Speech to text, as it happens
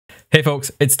Hey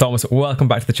folks, it's Thomas, welcome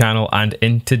back to the channel, and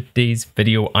in today's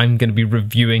video I'm going to be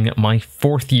reviewing my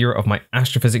fourth year of my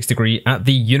astrophysics degree at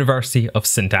the University of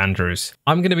St Andrews.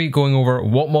 I'm going to be going over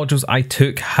what modules I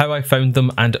took, how I found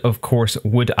them, and of course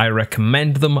would I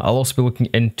recommend them. I'll also be looking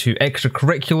into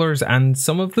extracurriculars and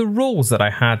some of the roles that I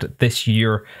had this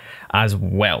year as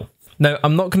well. Now,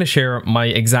 I'm not going to share my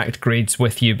exact grades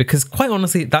with you because quite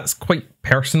honestly that's quite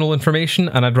personal information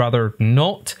and I'd rather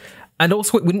not. And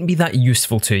also it wouldn't be that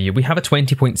useful to you. We have a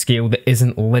 20-point scale that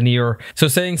isn't linear. So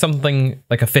saying something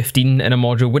like a 15 in a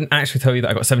module wouldn't actually tell you that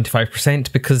I got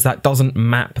 75% because that doesn't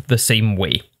map the same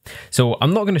way. So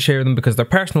I'm not going to share them because they're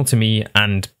personal to me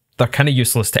and they're kind of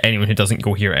useless to anyone who doesn't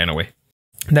go here anyway.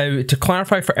 Now, to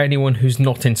clarify for anyone who's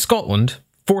not in Scotland,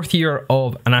 fourth year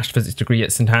of an astrophysics degree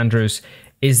at St Andrews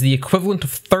is the equivalent of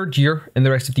third year in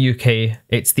the rest of the UK.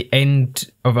 It's the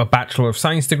end of a Bachelor of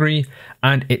Science degree,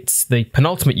 and it's the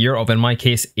penultimate year of, in my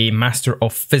case, a Master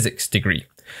of Physics degree.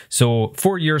 So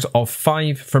 4 years of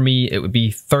 5 for me, it would be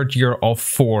third year of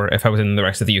 4 if I was in the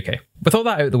rest of the UK. With all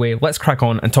that out of the way, let's crack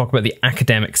on and talk about the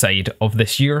academic side of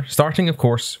this year, starting of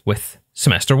course with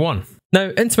semester 1.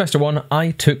 Now, in semester 1, I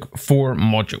took 4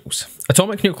 modules: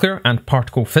 Atomic, Nuclear and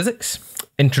Particle Physics,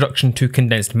 Introduction to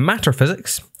Condensed Matter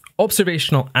Physics,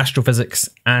 Observational Astrophysics,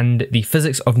 and the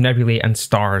Physics of Nebulae and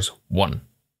Stars 1.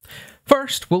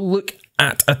 First, we'll look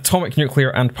at Atomic,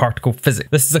 Nuclear and Particle Physics.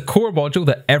 This is a core module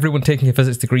that everyone taking a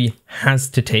physics degree has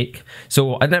to take,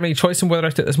 so I didn't have any choice in whether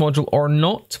I took this module or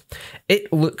not.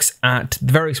 It looks at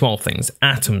very small things: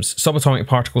 atoms, subatomic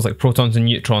particles like protons and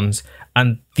neutrons,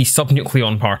 and the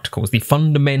subnucleon particles, the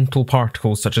fundamental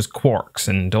particles such as quarks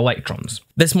and electrons.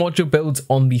 This module builds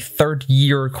on the third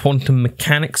year quantum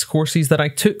mechanics courses that I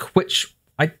took, which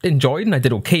I enjoyed and I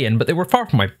did okay in, but they were far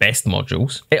from my best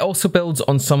modules. It also builds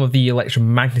on some of the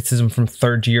electromagnetism from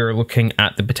third year, looking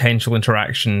at the potential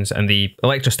interactions and the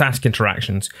electrostatic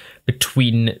interactions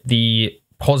between the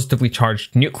positively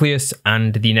charged nucleus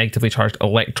and the negatively charged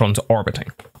electrons orbiting.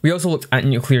 We also looked at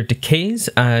nuclear decays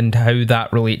and how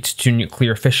that relates to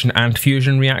nuclear fission and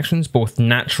fusion reactions, both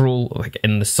natural, like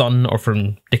in the sun, or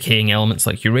from decaying elements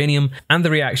like uranium, and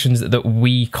the reactions that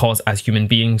we cause as human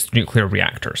beings through nuclear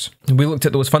reactors. We looked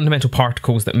at those fundamental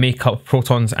particles that make up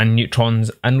protons and neutrons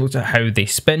and looked at how they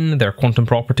spin, their quantum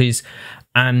properties,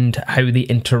 and how they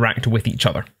interact with each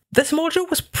other. This module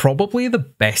was probably the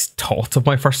best taught of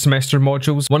my first semester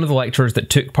modules. One of the lecturers that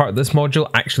took part of this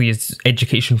module actually is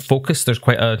education focused. There's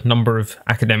quite a number of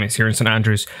academics here in St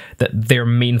Andrews that their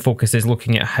main focus is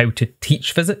looking at how to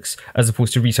teach physics as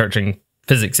opposed to researching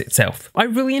physics itself. I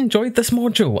really enjoyed this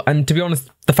module, and to be honest,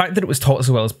 the fact that it was taught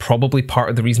so well is probably part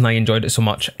of the reason I enjoyed it so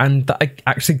much, and that I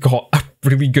actually got a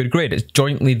really good grade. It's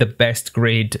jointly the best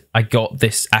grade I got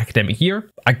this academic year.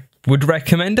 I would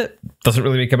recommend it. Doesn't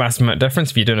really make a massive amount of difference.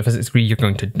 If you're doing a physics degree, you're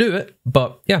going to do it.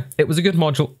 But yeah, it was a good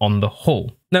module on the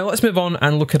whole. Now let's move on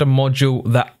and look at a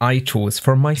module that I chose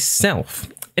for myself.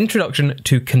 Introduction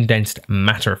to Condensed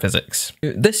Matter Physics.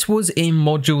 This was a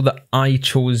module that I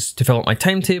chose to fill up my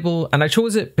timetable, and I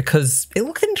chose it because it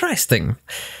looked interesting.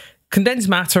 Condensed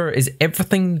matter is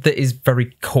everything that is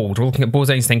very cold. We're looking at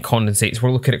Bose-Einstein condensates,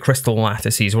 we're looking at crystal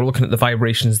lattices, we're looking at the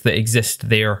vibrations that exist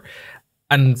there,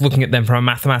 and looking at them from a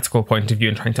mathematical point of view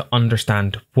and trying to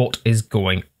understand what is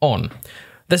going on.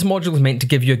 This module is meant to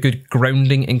give you a good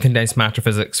grounding in condensed matter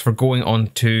physics for going on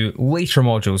to later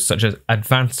modules such as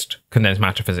advanced condensed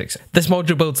matter physics. This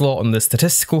module builds a lot on the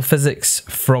statistical physics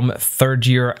from third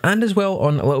year and as well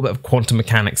on a little bit of quantum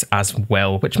mechanics as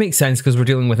well, which makes sense because we're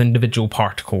dealing with individual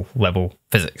particle level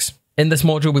physics. In this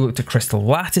module, we looked at crystal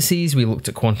lattices, we looked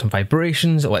at quantum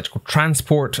vibrations, electrical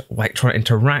transport, electron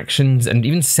interactions, and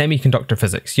even semiconductor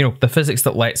physics. You know, the physics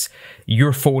that lets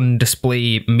your phone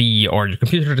display me, or your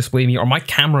computer display me, or my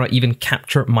camera even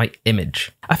capture my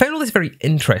image. I found all this very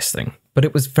interesting, but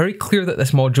it was very clear that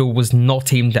this module was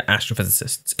not aimed at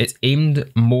astrophysicists. It's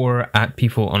aimed more at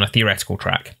people on a theoretical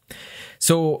track.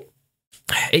 So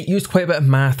it used quite a bit of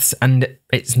maths, and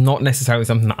it's not necessarily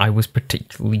something that I was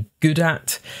particularly good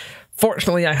at.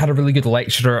 Fortunately, I had a really good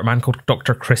lecturer, a man called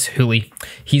Dr. Chris Hooley.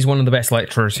 He's one of the best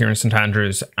lecturers here in St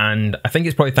Andrews, and I think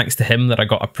it's probably thanks to him that I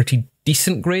got a pretty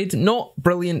decent grade. Not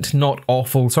brilliant, not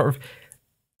awful, sort of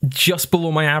just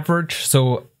below my average,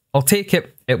 so I'll take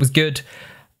it. It was good.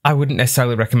 I wouldn't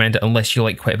necessarily recommend it unless you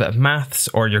like quite a bit of maths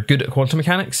or you're good at quantum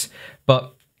mechanics,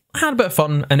 but I had a bit of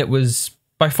fun, and it was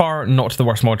by far not the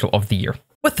worst module of the year.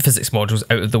 With the physics modules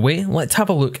out of the way, let's have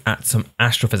a look at some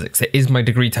astrophysics. It is my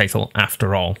degree title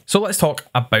after all. So let's talk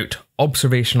about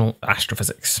observational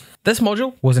astrophysics. This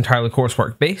module was entirely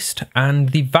coursework based, and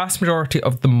the vast majority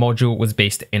of the module was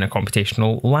based in a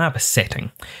computational lab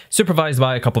setting, supervised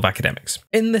by a couple of academics.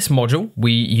 In this module,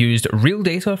 we used real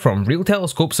data from real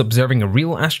telescopes observing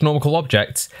real astronomical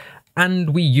objects,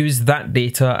 and we used that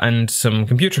data and some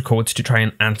computer code to try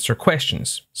and answer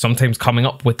questions, sometimes coming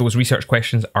up with those research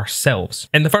questions ourselves.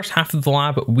 In the first half of the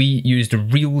lab, we used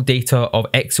real data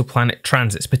of exoplanet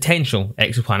transits, potential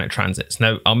exoplanet transits.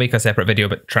 Now, I'll make a separate video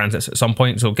about transits at some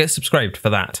point, so get subscribed for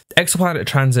that. Exoplanet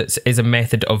transits is a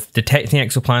method of detecting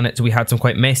exoplanets. We had some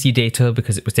quite messy data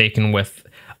because it was taken with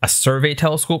a survey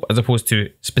telescope as opposed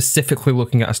to specifically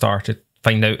looking at a star to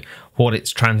find out what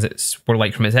its transits were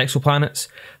like from its exoplanets.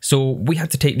 So we had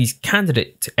to take these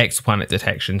candidate exoplanet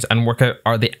detections and work out,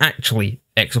 are they actually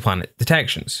exoplanet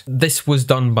detections? This was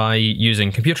done by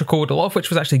using computer code, a lot of which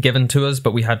was actually given to us,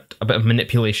 but we had a bit of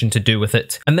manipulation to do with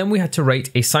it. And then we had to write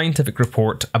a scientific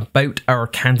report about our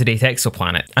candidate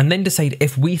exoplanet, and then decide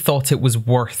if we thought it was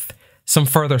worth some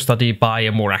further study by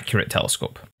a more accurate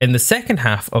telescope. In the second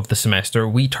half of the semester,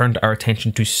 we turned our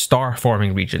attention to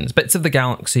star-forming regions, bits of the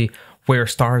galaxy where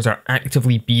stars are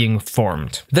actively being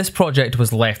formed. This project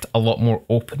was left a lot more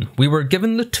open. We were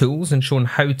given the tools and shown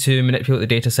how to manipulate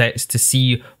the datasets to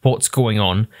see what's going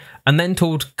on, and then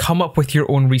told, come up with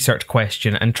your own research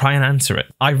question and try and answer it.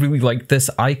 I really liked this.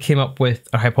 I came up with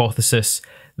a hypothesis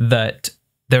that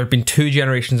there had been 2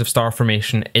 generations of star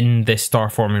formation in this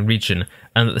star-forming region,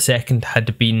 and that the second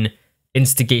had been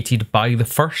instigated by the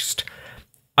first.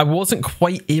 I wasn't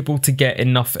quite able to get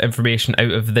enough information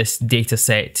out of this data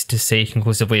set to say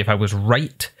conclusively if I was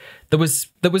right. There was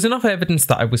enough evidence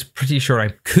that I was pretty sure I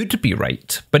could be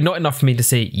right, but not enough for me to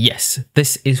say, yes,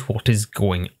 this is what is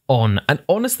going on. And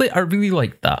honestly, I really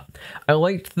liked that. I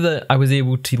liked that I was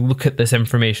able to look at this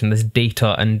information, this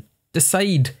data, and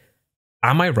decide,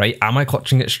 am I right? Am I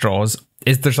clutching at straws?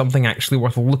 Is there something actually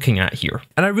worth looking at here?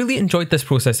 And I really enjoyed this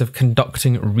process of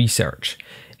conducting research.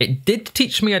 It did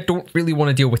teach me I don't really want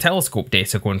to deal with telescope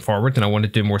data going forward, and I want to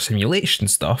do more simulation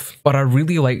stuff, but I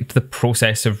really liked the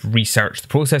process of research, the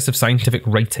process of scientific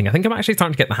writing. I think I'm actually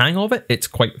starting to get the hang of it. It's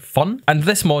quite fun. And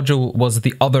this module was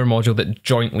the other module that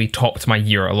jointly topped my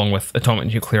year along with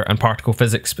atomic, nuclear and particle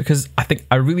physics, because I think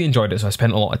I really enjoyed it, so I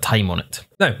spent a lot of time on it.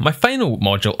 Now, my final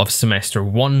module of semester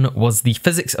 1 was the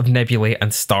Physics of Nebulae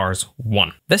and Stars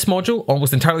 1. This module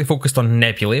almost entirely focused on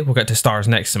nebulae. We'll get to stars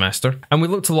next semester, and we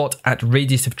looked a lot at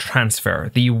radiative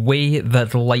transfer, the way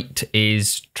that light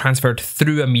is transferred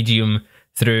through a medium,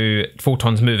 through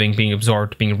photons moving, being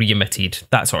absorbed, being re-emitted,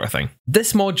 that sort of thing.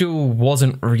 This module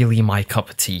wasn't really my cup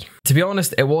of tea. To be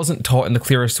honest, it wasn't taught in the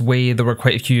clearest way. There were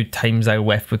quite a few times I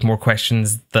left with more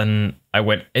questions than I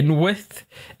went in with.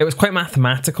 It was quite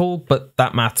mathematical, but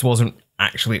that maths wasn't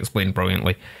actually explained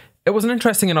brilliantly. It was an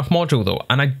interesting enough module though,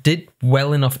 and I did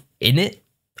well enough in it.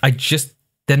 I just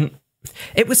didn't.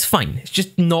 It was fine. It's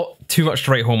just not too much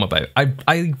to write home about.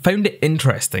 I found it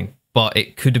interesting, but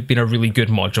it could have been a really good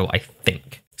module, I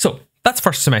think. So that's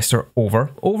first semester over.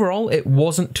 Overall, it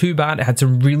wasn't too bad. It had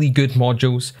some really good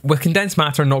modules. With condensed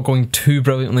matter not going too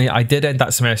brilliantly, I did end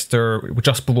that semester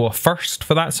just below a first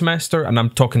for that semester, and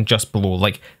I'm talking just below,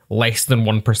 like less than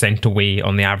 1% away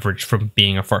on the average from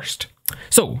being a first.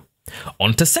 So,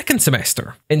 on to second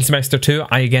semester. In semester 2,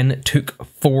 I again took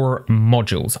 4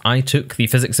 modules. I took the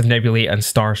Physics of Nebulae and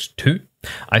Stars 2,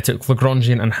 I took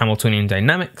Lagrangian and Hamiltonian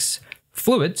dynamics,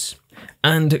 fluids,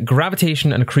 and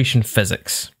gravitation and accretion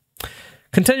physics.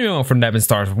 Continuing on from Neb and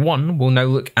Stars 1, we'll now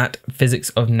look at Physics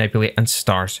of Nebulae and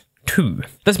Stars 2.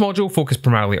 This module focused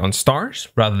primarily on stars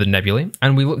rather than nebulae,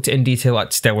 and we looked in detail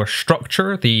at stellar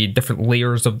structure, the different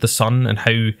layers of the sun and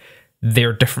how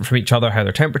they're different from each other, how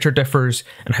their temperature differs,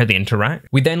 and how they interact.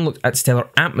 We then looked at stellar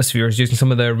atmospheres using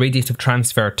some of the radiative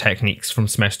transfer techniques from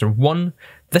semester 1.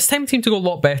 This time it seemed to go a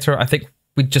lot better. I think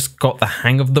we just got the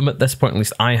hang of them at this point, at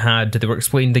least I had. They were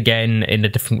explained again in a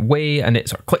different way, and it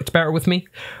sort of clicked better with me,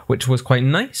 which was quite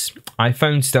nice. I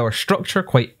found stellar structure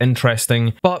quite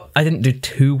interesting, but I didn't do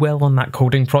too well on that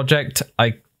coding project.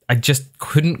 I just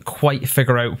couldn't quite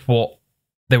figure out what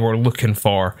they were looking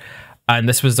for. And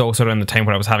this was also around the time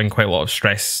where I was having quite a lot of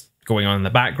stress going on in the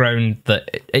background,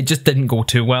 that it just didn't go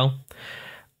too well.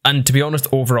 And to be honest,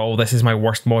 overall, this is my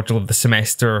worst module of the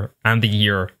semester and the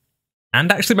year,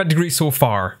 and actually my degree so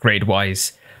far,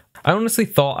 grade-wise. I honestly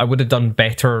thought I would have done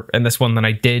better in this one than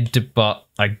I did, but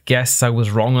I guess I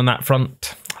was wrong on that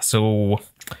front. So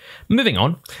moving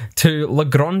on to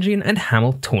Lagrangian and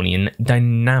Hamiltonian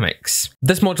dynamics.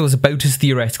 This module is about as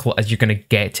theoretical as you're going to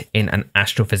get in an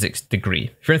astrophysics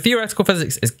degree. If you're in theoretical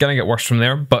physics, it's going to get worse from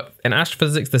there, but in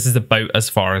astrophysics, this is about as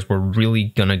far as we're really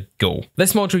going to go.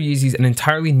 This module uses an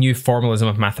entirely new formalism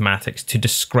of mathematics to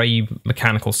describe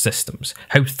mechanical systems,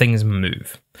 how things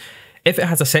move. If it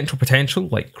has a central potential,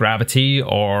 like gravity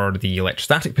or the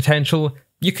electrostatic potential,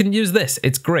 you can use this,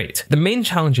 it's great. The main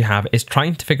challenge you have is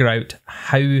trying to figure out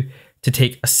how to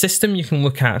take a system you can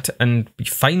look at and be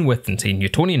fine with in, say,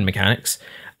 Newtonian mechanics,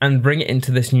 and bring it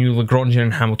into this new Lagrangian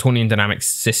and Hamiltonian dynamics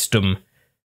system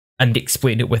and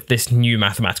explain it with this new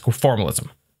mathematical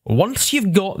formalism. Once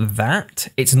you've got that,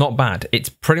 it's not bad. It's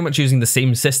pretty much using the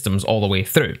same systems all the way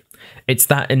through. It's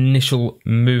that initial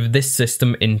move this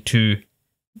system into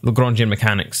Lagrangian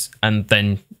mechanics, and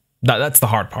then that's the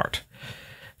hard part.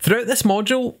 Throughout this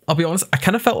module, I'll be honest, I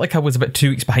kind of felt like I was a bit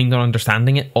 2 weeks behind on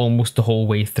understanding it almost the whole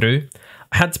way through.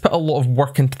 I had to put a lot of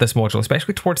work into this module,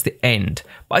 especially towards the end,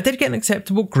 but I did get an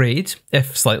acceptable grade,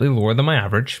 if slightly lower than my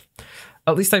average.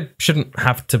 At least I shouldn't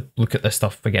have to look at this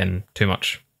stuff again too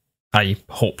much. I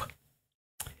hope.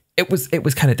 It was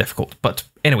kind of difficult, but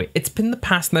anyway, it's been the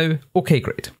past now. Okay,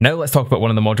 great. Now let's talk about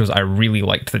one of the modules I really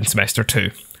liked in semester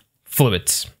 2.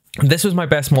 Fluids. This was my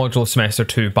best module of semester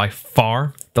 2 by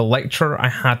far. The lecturer I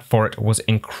had for it was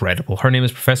incredible. Her name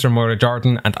is Professor Moira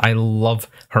Jordan, and I love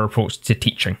her approach to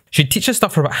teaching. She'd teach us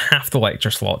stuff for about half the lecture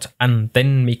slot and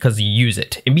then make us use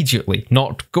it immediately,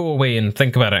 not go away and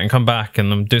think about it and come back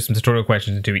and do some tutorial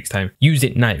questions in 2 weeks' time. Use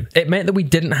it now. It meant that we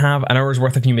didn't have an hour's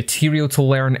worth of new material to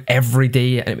learn every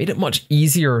day, and it made it much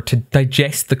easier to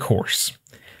digest the course.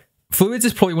 Fluids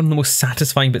is probably one of the most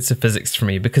satisfying bits of physics for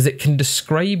me because it can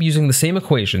describe, using the same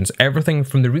equations, everything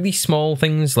from the really small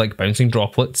things like bouncing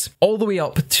droplets, all the way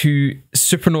up to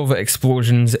supernova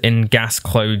explosions in gas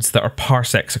clouds that are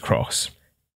parsecs across,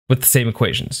 with the same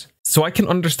equations. So I can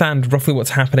understand roughly what's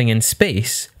happening in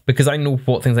space because I know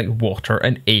what things like water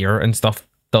and air and stuff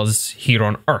does here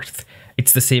on Earth.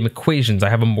 It's the same equations. I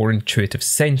have a more intuitive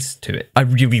sense to it. I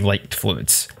really liked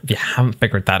fluids, if you haven't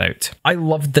figured that out. I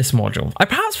loved this module. I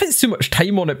perhaps spent too much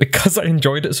time on it because I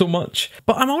enjoyed it so much,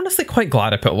 but I'm honestly quite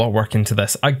glad I put a lot of work into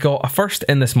this. I got a first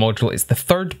in this module. It's the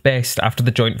 3rd best after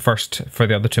the joint first for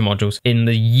the other 2 modules in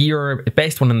the year,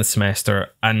 best one in the semester,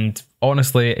 and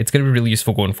honestly, it's going to be really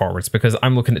useful going forwards because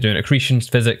I'm looking at doing accretion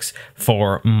physics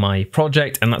for my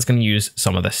project, and that's going to use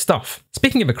some of this stuff.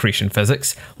 Speaking of accretion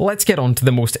physics, let's get on to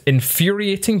the most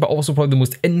infuriating but also probably the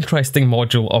most interesting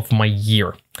module of my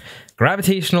year.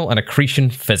 Gravitational and accretion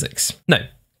physics. Now,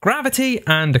 gravity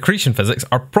and accretion physics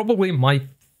are probably my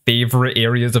favourite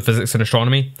areas of physics and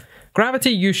astronomy.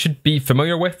 Gravity you should be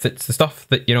familiar with. It's the stuff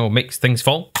that, you know, makes things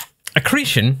fall.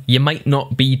 Accretion, you might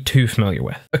not be too familiar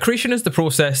with. Accretion is the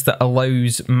process that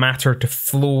allows matter to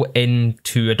flow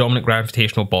into a dominant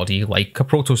gravitational body like a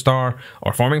protostar,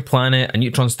 or a forming planet, a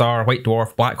neutron star, a white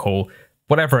dwarf, black hole,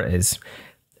 whatever it is.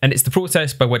 And it's the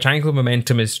process by which angular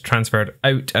momentum is transferred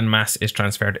out and mass is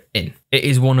transferred in. It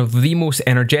is one of the most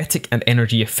energetic and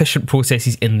energy efficient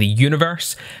processes in the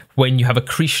universe. When you have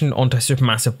accretion onto a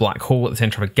supermassive black hole at the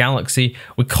centre of a galaxy,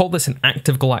 we call this an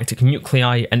active galactic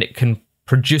nuclei, and it can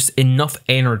produce enough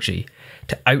energy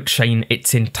to outshine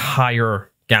its entire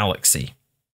galaxy.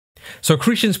 So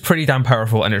accretion's pretty damn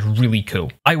powerful and it's really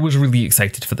cool. I was really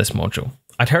excited for this module.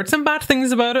 I'd heard some bad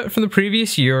things about it from the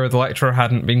previous year. The lecturer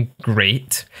hadn't been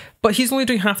great, but he's only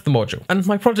doing half the module. And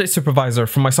my project supervisor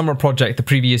from my summer project the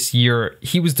previous year,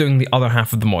 he was doing the other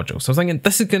half of the module. So I was thinking,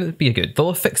 this is going to be good.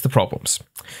 They'll fix the problems.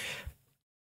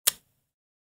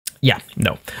 Yeah,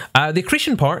 no. The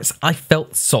accretion parts, I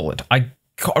felt solid. I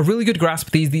got a really good grasp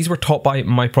of these. These were taught by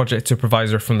my project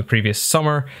supervisor from the previous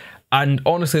summer. And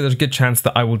honestly, there's a good chance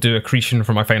that I will do accretion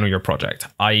for my final year project.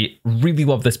 I really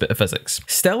love this bit of physics.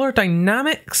 Stellar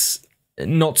dynamics,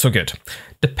 not so good.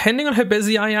 Depending on how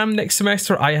busy I am next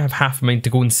semester, I have half a mind to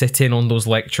go and sit in on those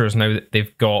lectures now that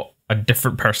they've got a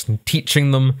different person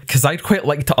teaching them, because I'd quite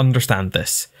like to understand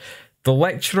this. The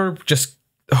lecturer just,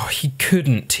 he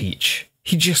couldn't teach.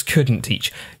 He just couldn't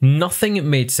teach. Nothing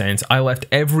made sense. I left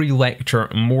every lecture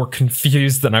more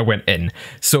confused than I went in.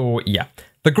 So yeah.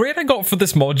 The grade I got for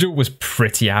this module was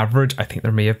pretty average. I think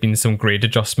there may have been some grade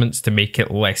adjustments to make it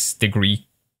less degree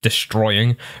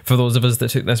destroying for those of us that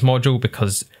took this module,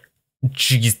 because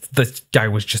geez, this guy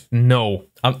was just, no.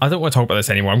 I don't want to talk about this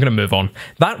anymore. I'm going to move on.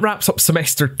 That wraps up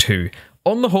semester 2.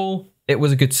 On the whole, it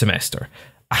was a good semester.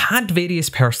 I had various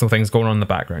personal things going on in the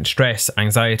background. Stress,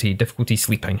 anxiety, difficulty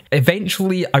sleeping.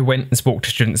 Eventually, I went and spoke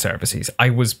to student services. I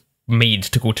was made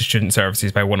to go to student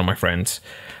services by one of my friends.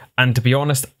 And to be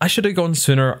honest, I should have gone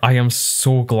sooner. I am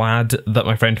so glad that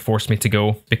my friend forced me to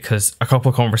go, because a couple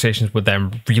of conversations with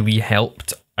them really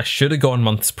helped. I should have gone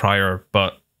months prior,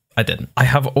 but I didn't. I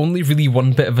have only really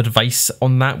one bit of advice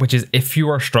on that, which is if you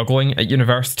are struggling at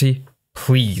university,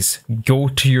 please go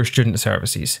to your student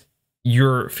services.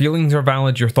 Your feelings are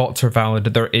valid, your thoughts are valid.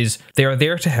 They are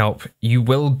there to help. You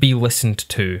will be listened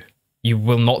to. You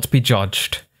will not be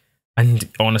judged. And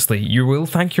honestly, you will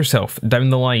thank yourself down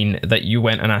the line that you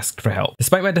went and asked for help.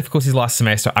 Despite my difficulties last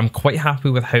semester, I'm quite happy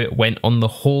with how it went on the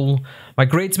whole. My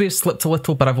grades may have slipped a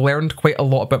little, but I've learned quite a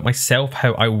lot about myself,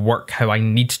 how I work, how I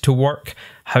need to work,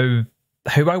 how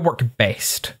I work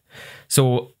best.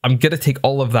 So I'm going to take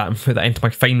all of that and put that into my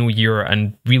final year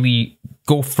and really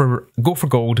go for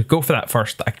gold, go for that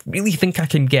first that I really think I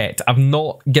can get. I've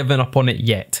not given up on it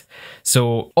yet.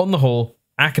 So on the whole,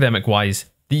 academic-wise,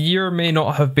 the year may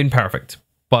not have been perfect,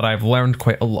 but I've learned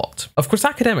quite a lot. Of course,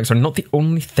 academics are not the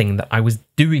only thing that I was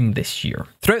doing this year.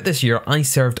 Throughout this year, I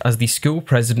served as the school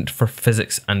president for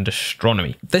physics and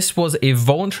astronomy. This was a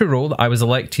voluntary role that I was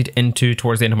elected into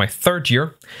towards the end of my third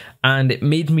year, and it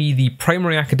made me the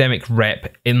primary academic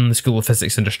rep in the School of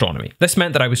Physics and Astronomy. This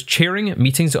meant that I was chairing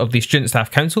meetings of the Student Staff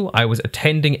Council, I was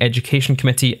attending Education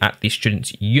Committee at the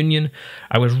Students' Union,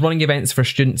 I was running events for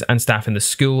students and staff in the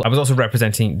school, I was also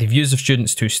representing the views of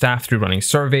students to staff through running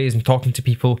surveys and talking to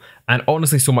people, and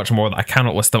honestly so much more that I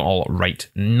cannot list them all right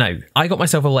now. I got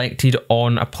myself elected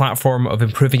on a platform of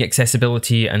improving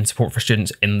accessibility and support for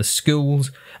students in the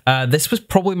schools. This was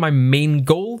probably my main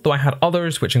goal, though I had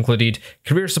others which included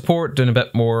career support, doing a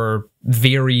bit more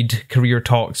varied career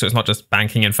talk, so it's not just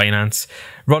banking and finance,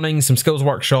 running some skills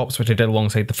workshops, which I did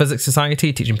alongside the Physics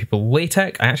Society, teaching people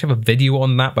LaTeX. I actually have a video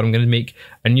on that, but I'm going to make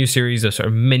a new series of sort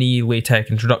of mini LaTeX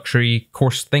introductory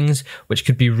course things, which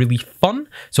could be really fun,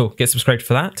 so get subscribed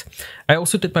for that. I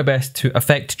also did my best to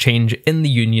affect change in the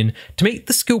union to make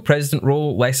the school president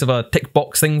role less of a tick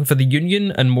box thing for the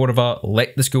union and more of a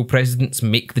let the school presidents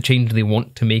make the change they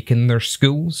want to make in their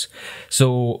schools.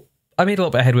 So I made a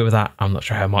little bit of headway with that. I'm not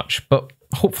sure how much, but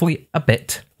hopefully a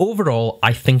bit. Overall,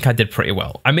 I think I did pretty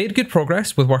well. I made good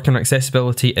progress with working on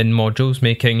accessibility in modules,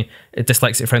 making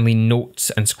dyslexic-friendly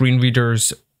notes and screen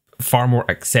readers far more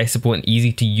accessible and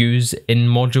easy to use in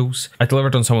modules. I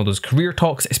delivered on some of those career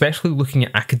talks, especially looking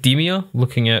at academia,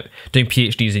 looking at doing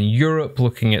PhDs in Europe,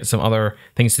 looking at some other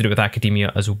things to do with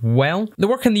academia as well. The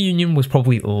work in the union was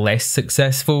probably less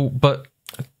successful, but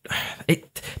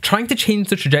trying to change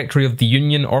the trajectory of the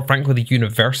union, or frankly the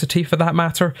university for that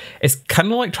matter, is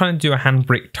kind of like trying to do a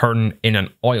handbrake turn in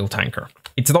an oil tanker.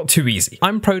 It's not too easy.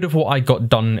 I'm proud of what I got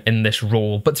done in this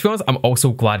role, but to be honest, I'm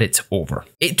also glad it's over.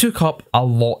 It took up a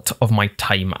lot of my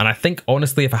time, and I think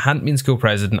honestly if I hadn't been school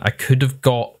president, I could have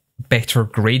got better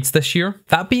grades this year.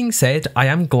 That being said, I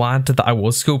am glad that I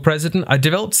was school president. I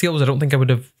developed skills I don't think I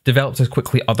would have developed as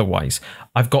quickly otherwise.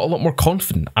 I've got a lot more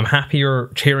confident. I'm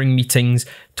happier chairing meetings,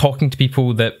 talking to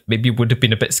people that maybe would have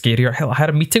been a bit scarier. Hell, I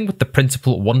had a meeting with the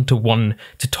principal one-to-one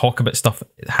to talk about stuff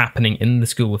happening in the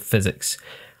School of Physics.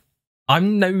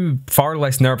 I'm now far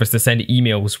less nervous to send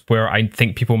emails where I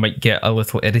think people might get a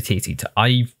little irritated.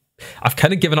 I've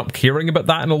kind of given up caring about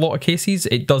that in a lot of cases.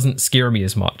 It doesn't scare me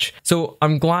as much. So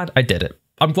I'm glad I did it.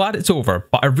 I'm glad it's over,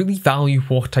 but I really value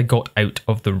what I got out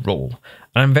of the role.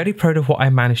 And I'm very proud of what I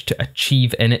managed to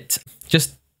achieve in it.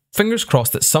 Just fingers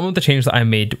crossed that some of the changes that I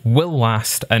made will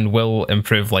last and will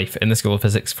improve life in the School of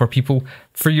Physics for people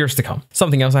for years to come.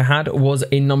 Something else I had was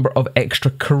a number of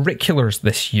extracurriculars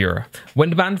this year.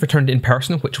 Wind Band returned in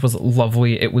person, which was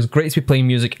lovely. It was great to be playing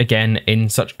music again in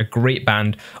such a great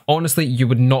band. Honestly, you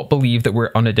would not believe that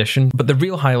we're unauditioned, but the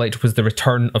real highlight was the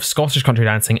return of Scottish country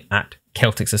dancing at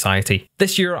Celtic Society.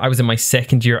 This year I was in my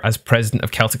second year as president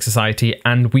of Celtic Society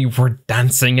and we were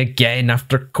dancing again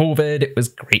after COVID. It was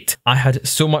great. I had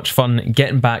so much fun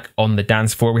getting back on the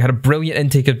dance floor. We had a brilliant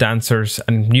intake of dancers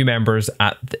and new members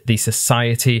at the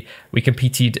Society. We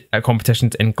competed at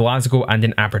competitions in Glasgow and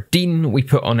in Aberdeen. We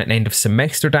put on an end of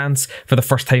semester dance for the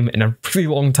first time in a really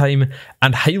long time,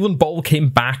 and Highland Ball came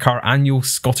back, our annual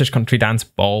Scottish country dance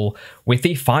ball, with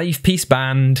a 5-piece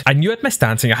band. I knew I'd missed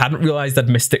dancing. I hadn't realised I'd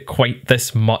missed it quite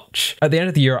this much. At the end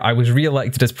of the year, I was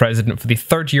re-elected as president for the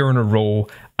third year in a row,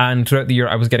 and throughout the year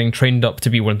I was getting trained up to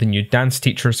be one of the new dance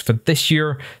teachers for this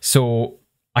year, so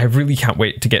I really can't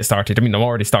wait to get started. I mean, I'm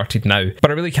already started now,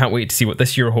 but I really can't wait to see what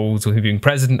this year holds with me being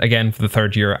president again for the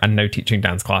third year and now teaching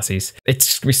dance classes.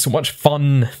 It's going to be so much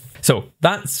fun. So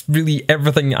that's really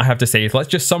everything I have to say. Let's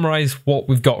just summarise what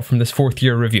we've got from this fourth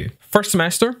year review. First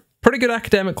semester, pretty good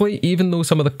academically, even though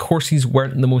some of the courses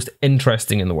weren't the most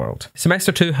interesting in the world.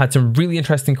 Semester 2 had some really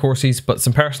interesting courses, but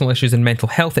some personal issues and mental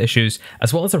health issues,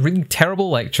 as well as a really terrible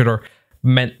lecturer.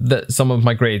 meant that some of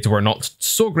my grades were not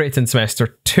so great in semester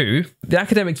 2. The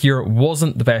academic year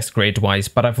wasn't the best grade-wise,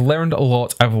 but I've learned a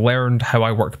lot. I've learned how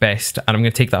I work best, and I'm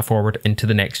going to take that forward into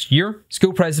the next year.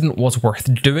 School president was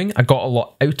worth doing. I got a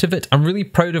lot out of it. I'm really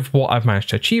proud of what I've managed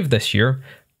to achieve this year.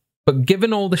 But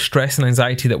given all the stress and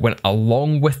anxiety that went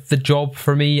along with the job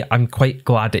for me, I'm quite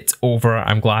glad it's over.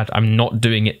 I'm glad I'm not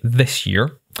doing it this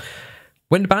year.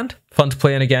 Wind band, fun to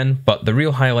play in again, but the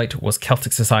real highlight was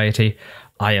Celtic Society.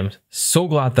 I am so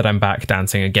glad that I'm back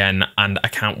dancing again, and I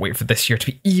can't wait for this year to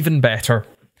be even better.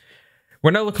 We're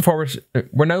now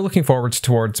looking forward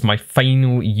towards my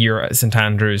final year at St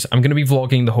Andrews. I'm going to be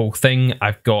vlogging the whole thing.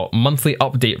 I've got monthly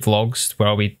update vlogs where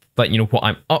I'll be letting you know what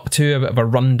I'm up to, a bit of a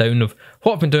rundown of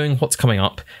what I've been doing, what's coming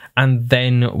up, and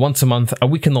then once a month, a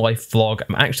week in the life vlog.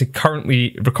 I'm actually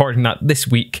currently recording that this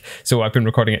week, so I've been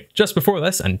recording it just before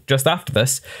this and just after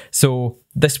this. So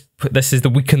this is the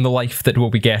week in the life that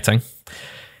we'll be getting.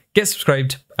 Get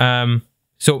subscribed.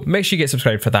 So make sure you get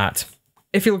subscribed for that.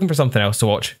 If you're looking for something else to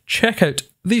watch, check out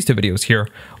these two videos here.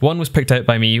 One was picked out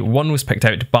by me, one was picked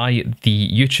out by the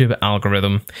YouTube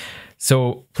algorithm.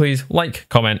 So please like,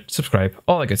 comment, subscribe,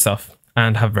 all that good stuff,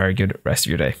 and have a very good rest of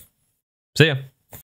your day. See ya.